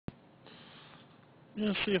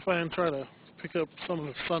Let's see if I can try to pick up some of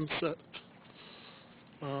the sunset.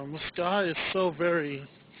 The sky is so very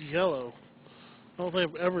yellow. I don't think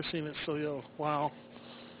I've ever seen it so yellow. Wow.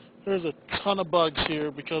 There's a ton of bugs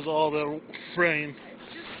here because of all the rain.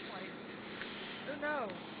 It's just like, oh no,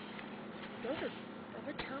 are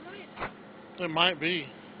they termites? There might be.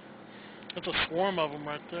 That's a swarm of them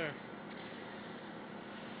right there.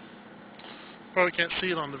 Probably can't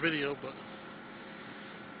see it on the video, but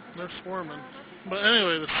they're swarming. But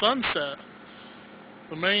anyway, the sunset,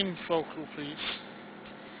 the main focal piece,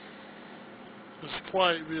 is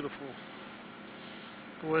quite beautiful.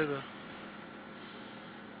 The way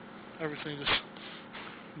everything just...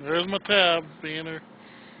 There's my tab, being her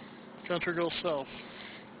country girl self.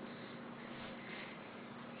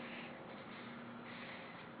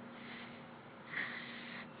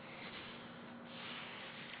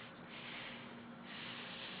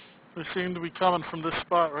 They seem to be coming from this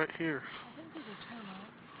spot right here. I think these are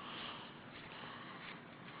termites.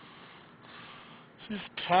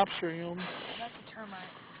 She's capturing them. That's a termite.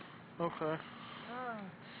 Okay. Oh,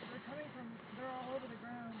 they're all over the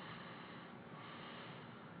ground.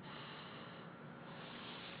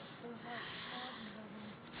 There's like thousands of them.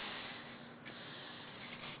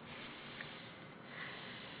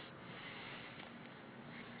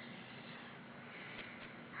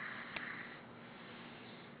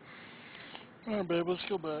 Alright, babe, let's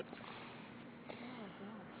go back. Oh,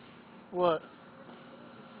 God. What?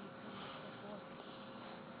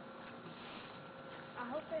 I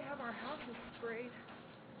hope they have our houses sprayed.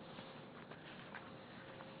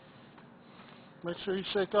 Make sure you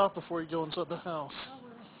shake off before you go inside the house. I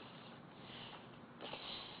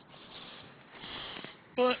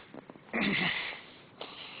will. But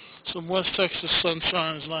some West Texas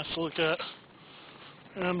sunshine is nice to look at.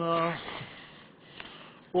 And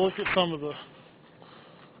we'll look at some of the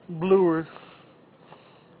bluer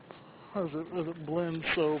as it blends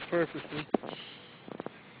so perfectly.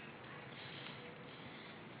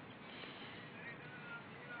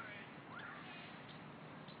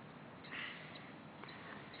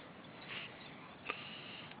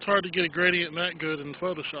 It's hard to get a gradient that good in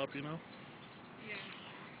Photoshop, you know? Yeah.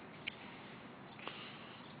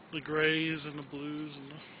 The grays and the blues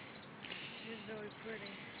and the... It's really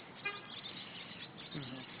pretty.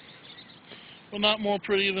 Well, not more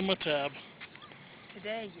pretty than my tab.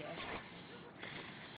 Today, yes.